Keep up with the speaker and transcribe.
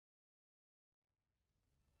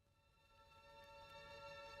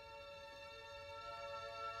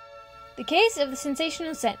The Case of the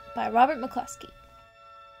Sensational Scent by Robert McCloskey.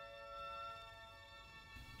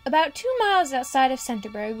 About 2 miles outside of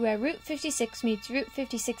Centerburg, where Route 56 meets Route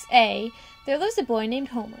 56A, there lives a boy named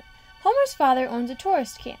Homer. Homer's father owns a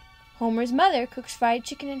tourist camp. Homer's mother cooks fried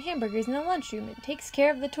chicken and hamburgers in the lunchroom and takes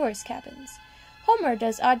care of the tourist cabins. Homer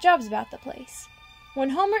does odd jobs about the place.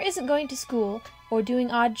 When Homer isn't going to school, or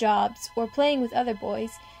doing odd jobs, or playing with other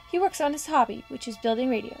boys, he works on his hobby, which is building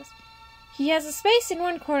radios. He has a space in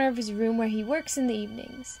one corner of his room where he works in the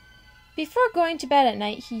evenings. Before going to bed at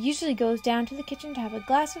night, he usually goes down to the kitchen to have a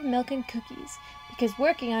glass of milk and cookies, because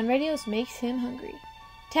working on radios makes him hungry.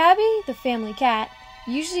 Tabby, the family cat,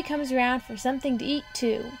 usually comes around for something to eat,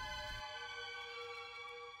 too.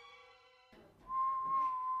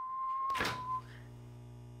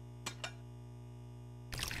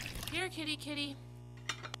 Here, kitty, kitty.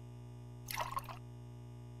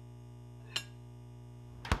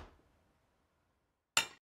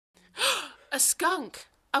 A skunk!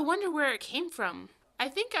 I wonder where it came from. I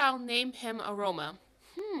think I'll name him Aroma.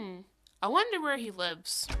 I wonder where he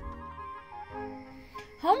lives.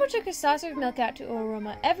 Homer took his saucer of milk out to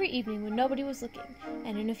Aroma every evening when nobody was looking,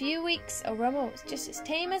 and in a few weeks, Aroma was just as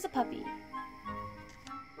tame as a puppy.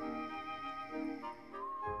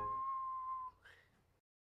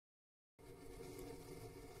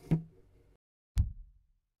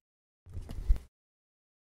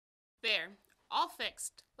 There. All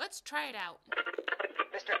fixed. Let's try it out.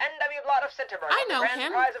 Mr. N.W. Blott of Centerburg. I know grand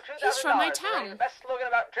him. Prize of He's from my $2,000 for writing town. the best slogan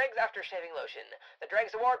about Dregs after-shaving lotion. The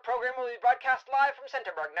Dregs Award program will be broadcast live from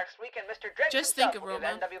Centerburg next week, and Mr. Dregs Just himself think of will give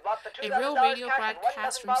Roma. N.W. Blott the A $2,000 real radio cash and 1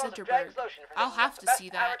 broadcast dozen from bottles of Centerburg. Dregs lotion for I'll making have up to the see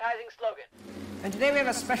best that. advertising slogan. And today we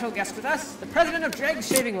have a special guest with us, the president of Dregs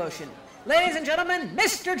Shaving Lotion. Ladies and gentlemen,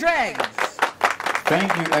 Mr. Dregs! Thank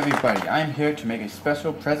you, everybody. I'm here to make a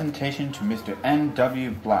special presentation to Mr.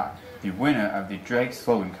 N.W. Blott, the winner of the Dregs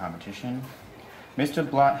slogan competition. Mr.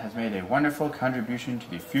 Blott has made a wonderful contribution to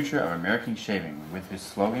the future of American shaving with his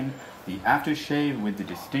slogan, the aftershave with the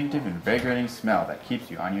distinctive invigorating smell that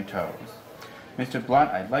keeps you on your toes. Mr.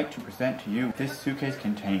 Blott, I'd like to present to you this suitcase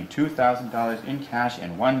containing $2,000 in cash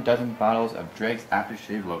and 1 dozen bottles of Dregs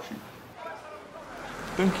aftershave lotion.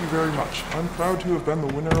 Thank you very much. I'm proud to have been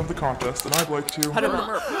the winner of the contest, and I'd like to...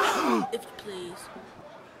 If you please.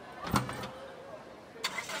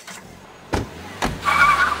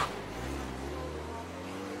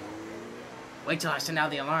 Wait till I send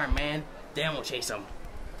out the alarm, man. Then we'll chase them.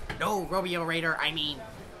 No, Radio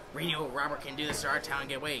Robert can do this to our town and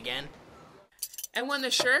get away again. And when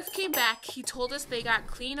the sheriff came back, he told us they got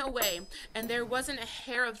clean away, and there wasn't a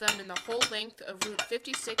hair of them in the whole length of Route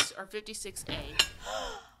 56 or 56A.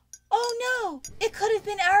 Oh no! It could have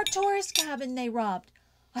been our tourist cabin they robbed.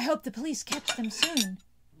 I hope the police catch them soon.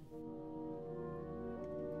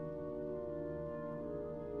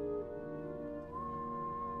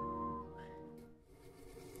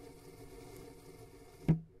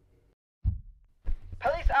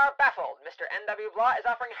 Police are baffled. Mr. N.W. Blott is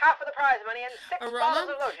offering half of the prize money and 6 bottles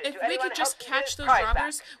Aroma, of lotion if to we anyone could who just helps him get catch his those prize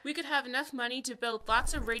robbers, back. we could have enough money to build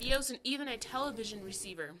lots of radios and even a television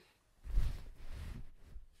receiver.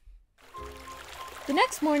 The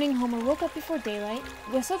next morning, Homer woke up before daylight,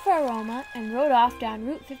 whistled for Aroma, and rode off down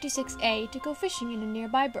Route 56A to go fishing in a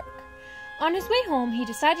nearby brook. On his way home, he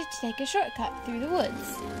decided to take a shortcut through the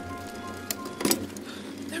woods.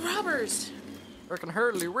 The robbers! I can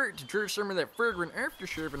hardly wait to try some of that fragrant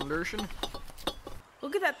aftershave lotion.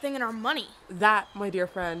 Look at that thing in our money. That, my dear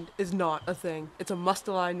friend, is not a thing. It's a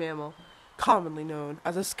mustelied mammal, commonly known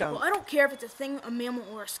as a skunk. Well, I don't care if it's a thing, a mammal,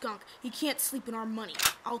 or a skunk. He can't sleep in our money.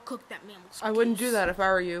 I'll cook that mammal's I wouldn't do that if I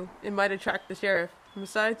were you. It might attract the sheriff. And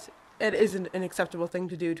besides, it isn't an acceptable thing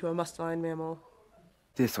to do to a mustelied mammal.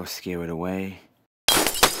 This will scare it away.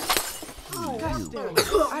 Oh, gosh damn.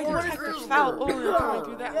 I detect a foul odor coming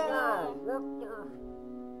through that wall.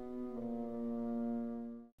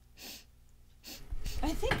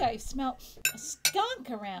 I think I smell a skunk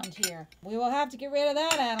around here. We will have to get rid of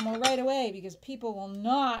that animal right away because people will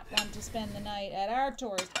not want to spend the night at our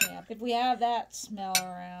tourist camp if we have that smell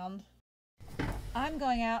around. I'm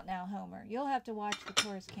going out now, Homer. You'll have to watch the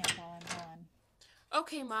tourist camp while I'm gone.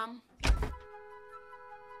 Okay, Mom.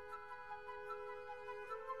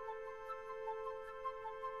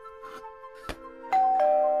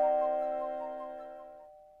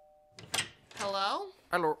 Hello?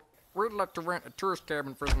 Hello. We'd like to rent a tourist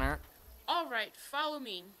cabin for the night. All right, follow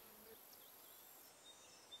me.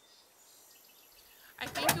 I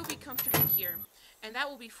think you'll be comfortable here, and that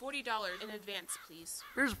will be $40 in advance, please.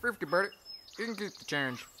 Here's 50, buddy. You can keep the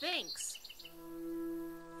change. Thanks.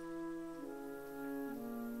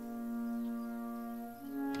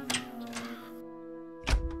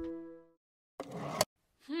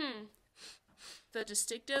 the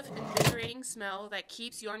distinctive, invigorating smell that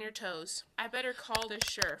keeps you on your toes. I better call this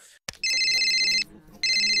sheriff.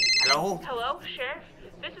 Hello? Hello, Sheriff?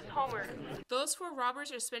 This is Homer. Those 4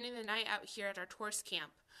 robbers are spending the night out here at our tourist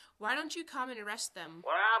camp. Why don't you come and arrest them?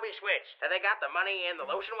 Well, I'll be switched. Have they got the money and the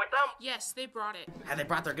lotion with them? Yes, they brought it. Have they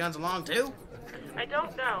brought their guns along, too? I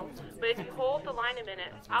don't know, but if you hold the line a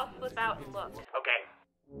minute, I'll slip out and look. Okay.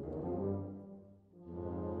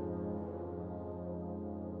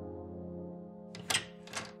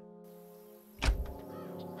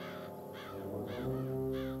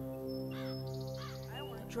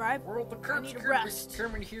 Drive. Well, the cops need a could rest. be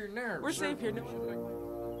coming here now. We're safe here.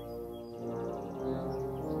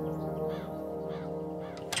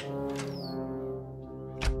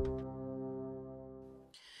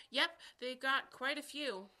 Yep, they got quite a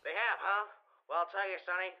few. They have, huh? Well, I'll tell you,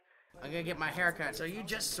 Sonny. I'm gonna get my hair cut, so you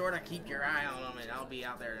just sort of keep your eye on them, and I'll be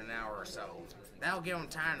out there in an hour or so. That'll give them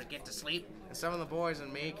time to get to sleep, and some of the boys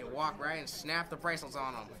and me can walk right and snap the bracelets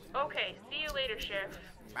on them. Okay, see you later, Sheriff.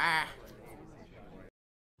 Bye.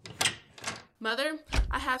 Mother,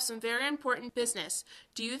 I have some very important business.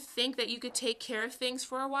 Do you think that you could take care of things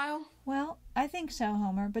for a while? Well, I think so,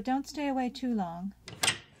 Homer, but don't stay away too long.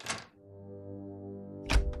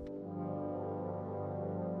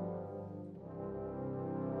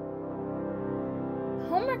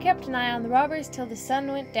 Homer kept an eye on the robbers till the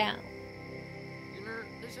sun went down. You know,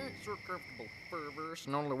 this ain't so comfortable for us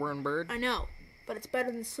and only one bird. I know, but it's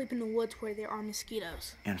better than sleep in the woods where there are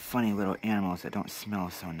mosquitoes. And funny little animals that don't smell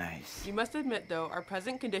so nice. You must admit, though, our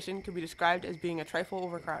present condition could be described as being a trifle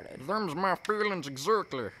overcrowded. Them's my feelings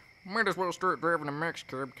exactly. Might as well start driving a Max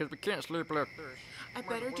cab because we can't sleep like this. I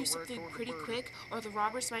better do something pretty quick, or the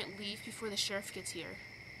robbers might leave before the sheriff gets here.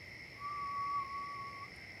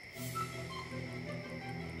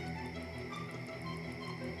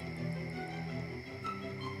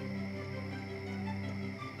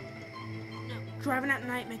 Driving at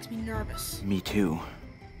night makes me nervous. Me too.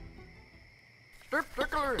 Stop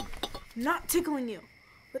tickling! I'm not tickling you,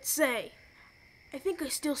 but say, I think I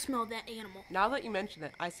still smell that animal. Now that you mention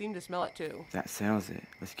it, I seem to smell it too. That settles it.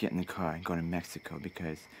 Let's get in the car and go to Mexico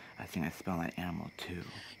because I think I smell that animal too.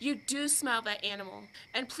 You do smell that animal.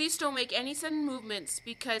 And please don't make any sudden movements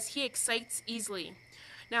because he excites easily.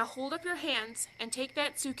 Now hold up your hands and take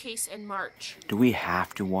that suitcase and march. Do we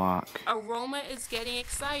have to walk? Aroma is getting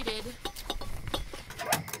excited.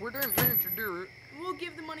 We didn't mean to do it. We'll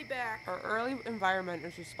give the money back. Our early environment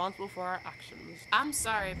is responsible for our actions. I'm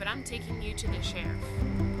sorry, but I'm taking you to the sheriff.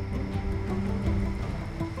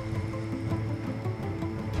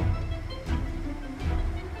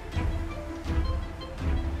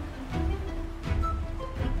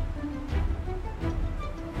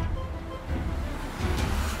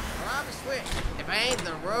 Well, I'll be switched. If I ain't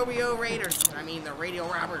the the radio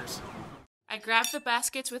robbers. I grabbed the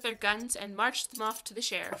baskets with their guns and marched them off to the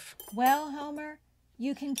sheriff. Well, Homer,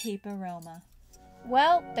 you can keep Aroma.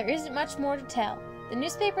 Well, there isn't much more to tell. The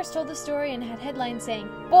newspapers told the story and had headlines saying,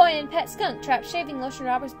 "Boy and pet skunk trapped shaving lotion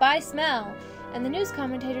robbers by smell," and the news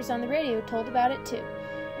commentators on the radio told about it too.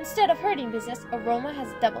 Instead of hurting business, Aroma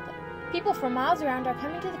has doubled it. People from miles around are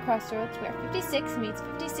coming to the crossroads where 56 meets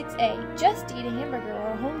 56A just to eat a hamburger or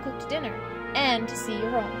a home-cooked dinner, and to see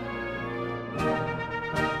Aroma.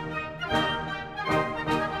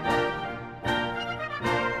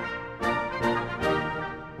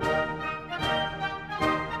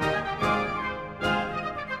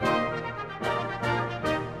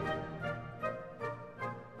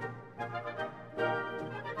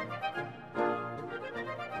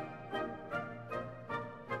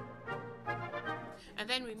 And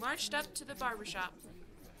then we marched up to the barbershop.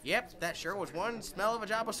 Yep, that sure was one smell of a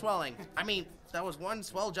job of swelling. I mean, that was one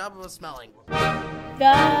swell job of a smelling.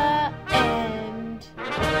 The end.